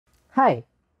Hi!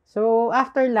 So,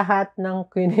 after lahat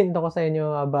ng kwento ko sa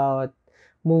inyo about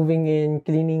moving in,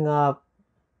 cleaning up,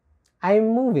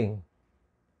 I'm moving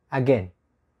again.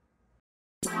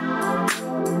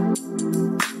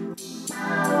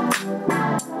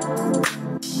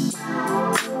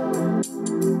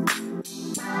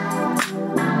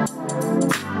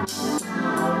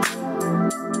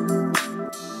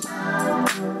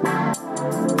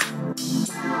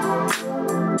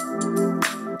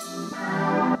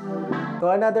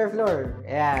 To another floor.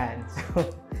 Ayan. So,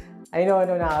 I know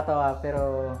nakakatawa,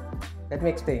 pero let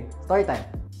me explain. Story time.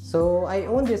 So, I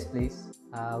own this place.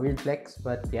 Weird flex,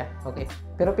 but yeah, okay.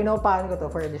 Pero pinaupahan ko to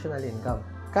for additional income.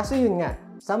 Kaso yun nga,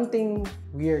 something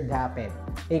weird happened.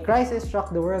 A crisis struck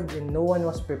the world and no one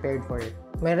was prepared for it.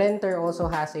 My renter also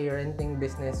has a renting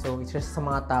business, so it's just sa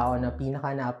mga tao na pinaka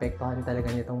naapektuhan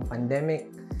talaga nitong pandemic.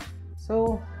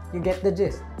 So, you get the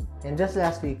gist. And just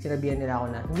last week, sinabihan nila ako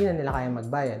na hindi na nila kaya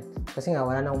magbayad kasi nga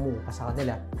wala na umuupa sa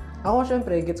kanila. Ako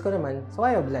syempre, gets ko naman, so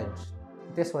I obliged.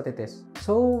 It is what it is.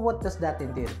 So, what does that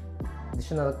entail?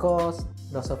 Additional cost,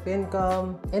 loss of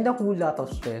income, and a whole lot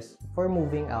of stress for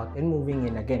moving out and moving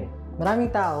in again. Maraming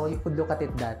tao, you could look at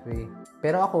it that way.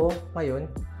 Pero ako, ngayon,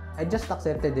 I just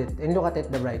accepted it and look at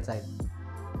it the bright side.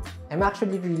 I'm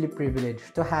actually really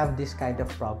privileged to have this kind of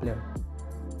problem.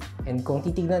 And kung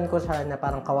titignan ko siya na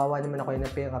parang kawawa naman ako yung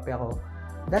napikapi ako,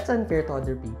 that's unfair to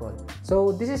other people.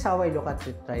 So, this is how I look at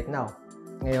it right now.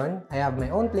 Ngayon, I have my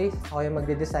own place. Ako yung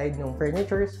magde-decide ng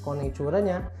furnitures, kung ano itsura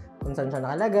niya, kung saan siya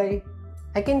nakalagay.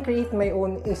 I can create my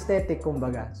own aesthetic,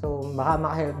 kumbaga. So, baka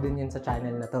makahelp din yun sa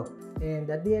channel na to. And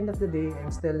at the end of the day,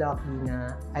 I'm still lucky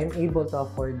na I'm able to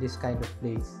afford this kind of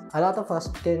place. A lot of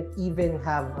us can't even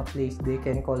have a place they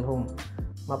can call home.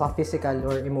 Mapa-physical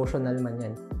or emotional man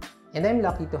yan. And I'm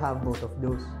lucky to have both of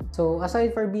those. So,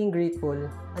 aside for being grateful,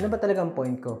 ano ba talagang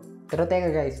point ko? Pero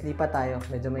teka guys, lipat tayo.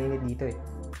 Medyo mainit dito eh.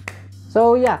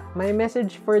 So yeah, my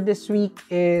message for this week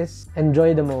is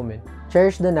enjoy the moment.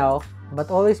 Cherish the now, but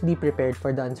always be prepared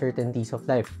for the uncertainties of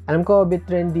life. Alam ko, a bit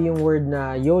trendy yung word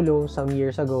na YOLO some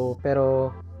years ago,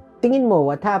 pero tingin mo,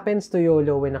 what happens to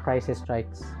YOLO when a crisis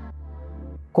strikes?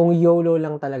 Kung YOLO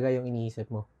lang talaga yung iniisip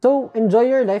mo. So,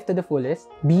 enjoy your life to the fullest.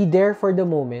 Be there for the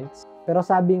moments. Pero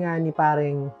sabi nga ni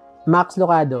paring Max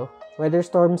Lucado, whether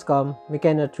storms come, we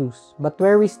cannot choose. But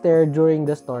where we stare during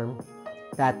the storm,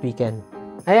 that we can.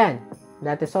 Ayan,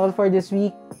 that is all for this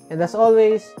week. And as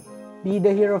always, be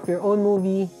the hero of your own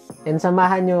movie. And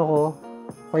samahan nyo ako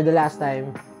for the last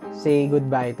time. Say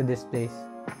goodbye to this place.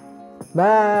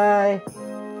 Bye!